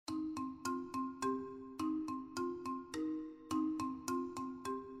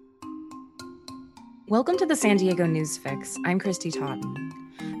Welcome to the San Diego News Fix. I'm Christy Totten.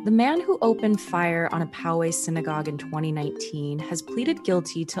 The man who opened fire on a Poway synagogue in 2019 has pleaded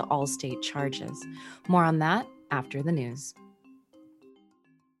guilty to all state charges. More on that after the news.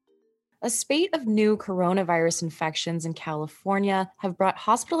 A spate of new coronavirus infections in California have brought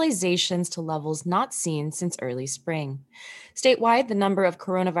hospitalizations to levels not seen since early spring. Statewide, the number of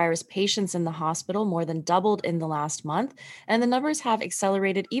coronavirus patients in the hospital more than doubled in the last month, and the numbers have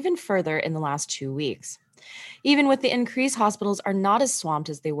accelerated even further in the last 2 weeks. Even with the increase, hospitals are not as swamped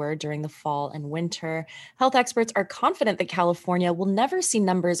as they were during the fall and winter. Health experts are confident that California will never see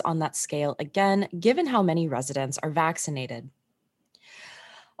numbers on that scale again, given how many residents are vaccinated.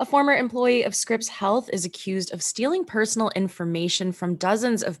 A former employee of Scripps Health is accused of stealing personal information from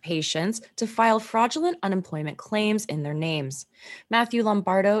dozens of patients to file fraudulent unemployment claims in their names. Matthew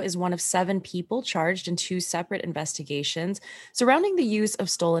Lombardo is one of 7 people charged in 2 separate investigations surrounding the use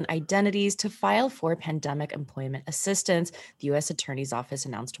of stolen identities to file for pandemic employment assistance, the U.S. Attorney's Office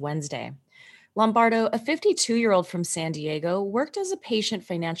announced Wednesday. Lombardo, a 52-year-old from San Diego, worked as a patient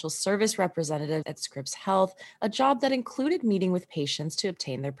financial service representative at Scripps Health, a job that included meeting with patients to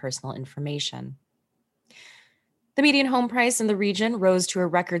obtain their personal information. The median home price in the region rose to a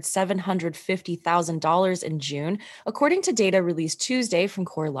record $750,000 in June, according to data released Tuesday from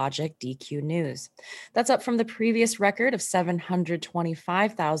CoreLogic DQ News. That's up from the previous record of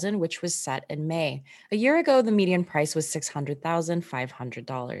 $725,000, which was set in May. A year ago, the median price was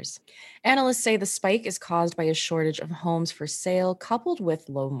 $600,500. Analysts say the spike is caused by a shortage of homes for sale, coupled with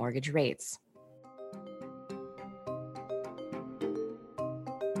low mortgage rates.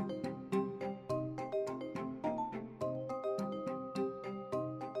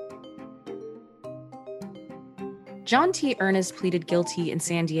 John T. Ernest pleaded guilty in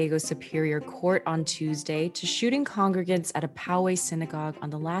San Diego Superior Court on Tuesday to shooting congregants at a Poway synagogue on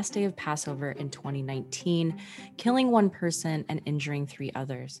the last day of Passover in 2019, killing 1 person and injuring 3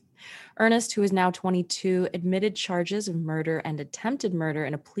 others. Ernest, who is now 22, admitted charges of murder and attempted murder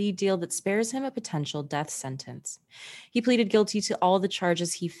in a plea deal that spares him a potential death sentence. He pleaded guilty to all the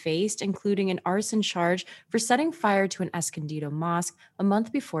charges he faced, including an arson charge for setting fire to an Escondido mosque a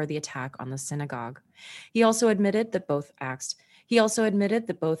month before the attack on the synagogue. He also admitted that both acts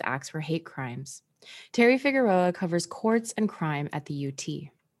were hate crimes. Terry Figueroa covers courts and crime at the UT.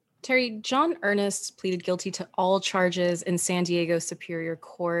 Terry, John Ernest pleaded guilty to all charges in San Diego Superior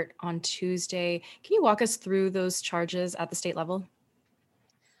Court on Tuesday. Can you walk us through those charges at the state level?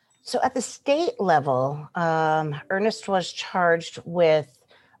 So at the state level, Ernest was charged with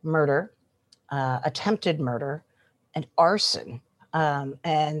murder, attempted murder, and arson.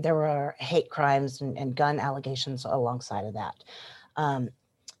 And there were hate crimes and gun allegations alongside of that.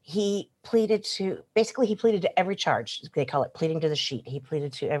 He pleaded to every charge. They call it pleading to the sheet. He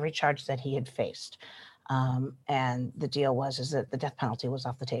pleaded to every charge that he had faced. And the deal is that the death penalty was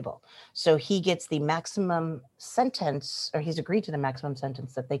off the table. So he gets the maximum sentence, or he's agreed to the maximum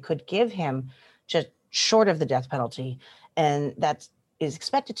sentence that they could give him, just short of the death penalty. And that is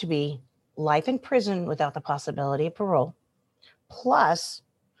expected to be life in prison without the possibility of parole, plus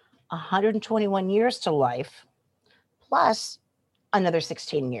 121 years to life, plus another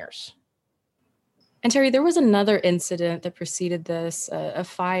 16 years. And Terry, there was another incident that preceded this, a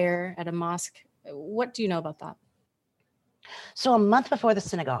fire at a mosque. What do you know about that? So a month before the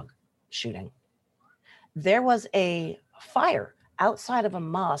synagogue shooting, there was a fire outside of a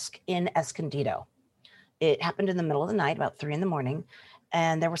mosque in Escondido. It happened in the middle of the night, about 3 a.m,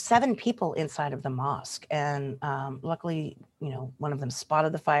 and there were 7 people inside of the mosque. And luckily, one of them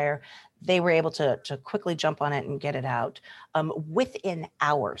spotted the fire. They were able to quickly jump on it and get it out. Within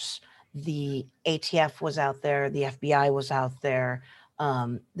hours, the ATF was out there, the FBI was out there.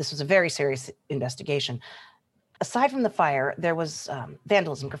 This was a very serious investigation. Aside from the fire, there was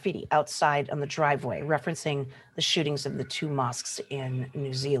vandalism, graffiti outside on the driveway, referencing the shootings of the 2 mosques in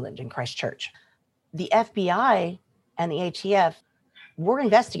New Zealand, in Christchurch. The FBI and the ATF were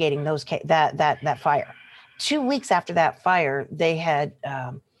investigating that fire. 2 weeks after that fire, they had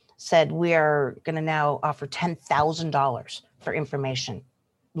said, we are going to now offer $10,000 for information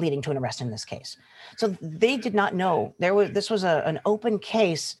leading to an arrest in this case. So they did not know this was an open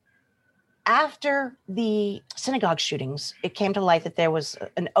case. After the synagogue shootings, it came to light that there was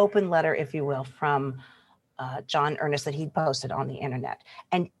an open letter, if you will, from John Ernest that he'd posted on the internet.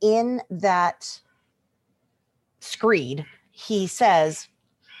 And in that screed, he says,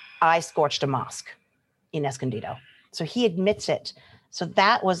 I scorched a mosque in Escondido. So he admits it. So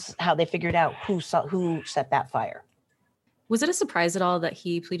that was how they figured out who set that fire. Was it a surprise at all that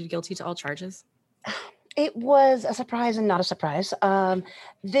he pleaded guilty to all charges? It was a surprise and not a surprise.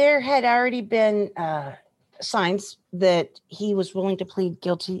 There had already been signs that he was willing to plead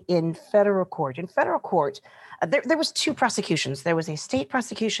guilty in federal court. In federal court, there was two prosecutions. There was a state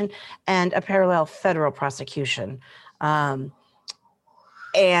prosecution and a parallel federal prosecution.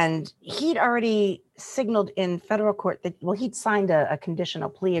 And he'd already signaled in federal court that, well, he'd signed a conditional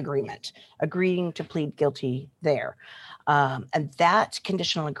plea agreement agreeing to plead guilty there. And that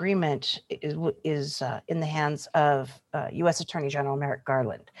conditional agreement is in the hands of U.S. Attorney General Merrick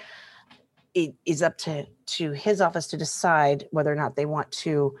Garland. It is up to his office to decide whether or not they want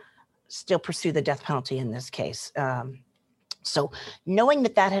to still pursue the death penalty in this case. So knowing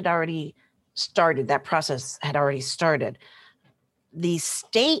that had already started, that process had already started, the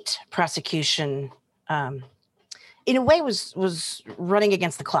state prosecution, in a way, was running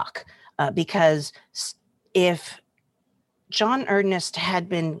against the clock because if John Earnest had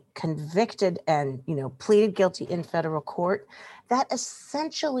been convicted and pleaded guilty in federal court, that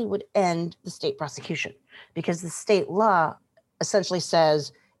essentially would end the state prosecution, because the state law essentially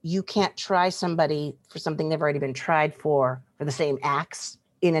says you can't try somebody for something they've already been tried for the same acts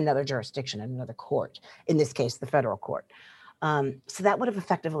in another jurisdiction, in another court, in this case, the federal court. So that would have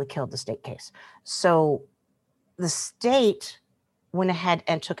effectively killed the state case. So the state went ahead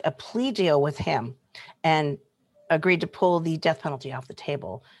and took a plea deal with him and agreed to pull the death penalty off the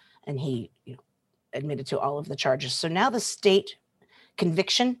table. And he admitted to all of the charges. So now the state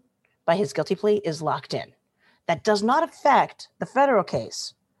conviction by his guilty plea is locked in. That does not affect the federal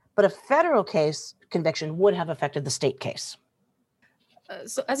case, but a federal case conviction would have affected the state case.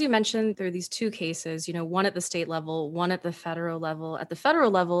 So as you mentioned, there are these two cases, one at the state level, one at the federal level. At the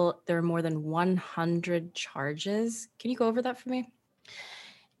federal level, there are more than 100 charges. Can you go over that for me?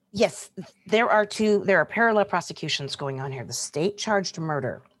 Yes, there are parallel prosecutions going on here. The state charged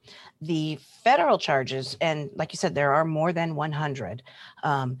murder. The federal charges, and like you said, there are more than 100,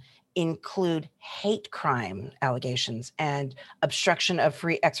 include hate crime allegations and obstruction of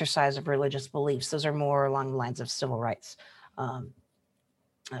free exercise of religious beliefs. Those are more along the lines of civil rights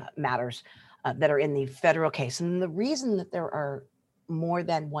matters that are in the federal case. And the reason that there are more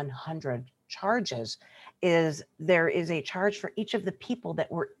than 100 charges is there is a charge for each of the people that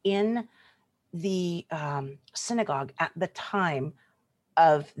were in the synagogue at the time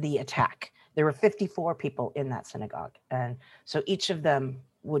of the attack. There were 54 people in that synagogue. And so each of them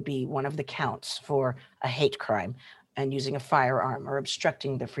would be one of the counts for a hate crime and using a firearm or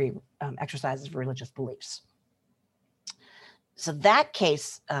obstructing the free exercise of religious beliefs. So that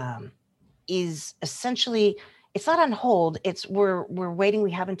case is essentially, it's not on hold. We're waiting.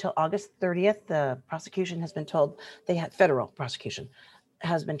 We have until August 30th. The prosecution has been told federal prosecution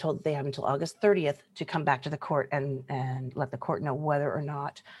has been told they have until August 30th to come back to the court and let the court know whether or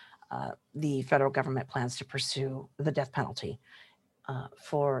not the federal government plans to pursue the death penalty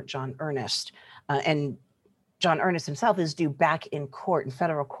for John Earnest. And John Earnest himself is due back in court, in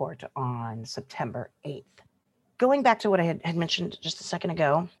federal court, on September 8th. Going back to what I had mentioned just a second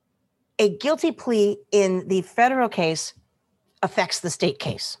ago, a guilty plea in the federal case affects the state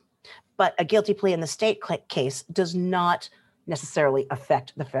case, but a guilty plea in the state case does not necessarily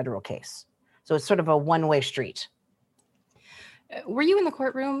affect the federal case. So it's sort of a one-way street. Were you in the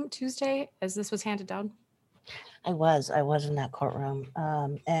courtroom Tuesday as this was handed down? I was in that courtroom.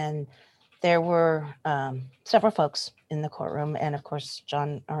 And there were several folks in the courtroom. And of course,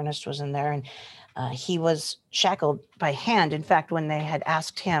 John Earnest was in there, and he was shackled by hand. In fact, when they had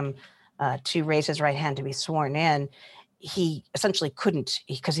asked him to raise his right hand to be sworn in, he essentially couldn't,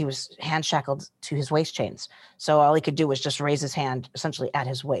 because he was hand shackled to his waist chains. So all he could do was just raise his hand essentially at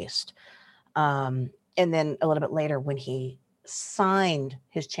his waist. And then a little bit later, when he signed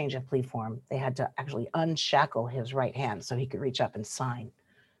his change of plea form, they had to actually unshackle his right hand so he could reach up and sign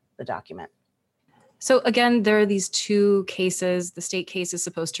the document. So again, there are these two cases. The state case is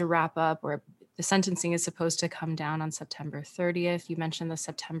supposed to wrap up, or the sentencing is supposed to come down on September 30th. You mentioned the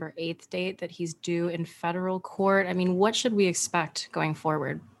September 8th date that he's due in federal court. I mean, what should we expect going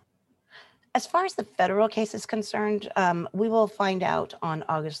forward? As far as the federal case is concerned, we will find out on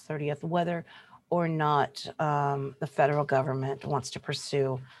August 30th whether or not the federal government wants to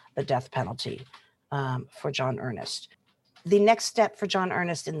pursue the death penalty for John Earnest. The next step for John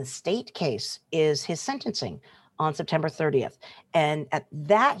Earnest in the state case is his sentencing on September 30th. And at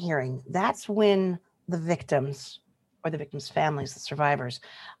that hearing, that's when the victims or the victims' families, the survivors,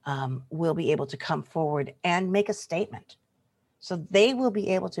 will be able to come forward and make a statement. So they will be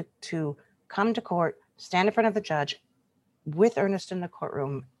able to come to court, stand in front of the judge with Earnest in the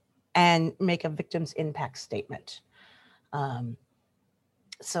courtroom, and make a victim's impact statement.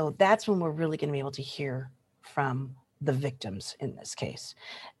 So that's when we're really going to be able to hear from the victims in this case.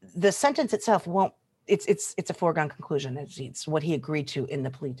 The sentence itself won't, it's a foregone conclusion. It's what he agreed to in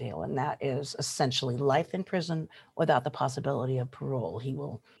the plea deal, and that is essentially life in prison without the possibility of parole. He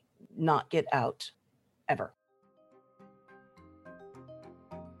will not get out ever.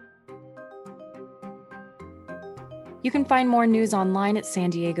 You can find more news online at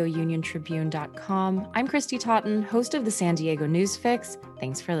SanDiegoUnionTribune.com. I'm Christy Totten, host of the San Diego News Fix.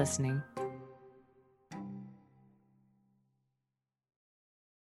 Thanks for listening.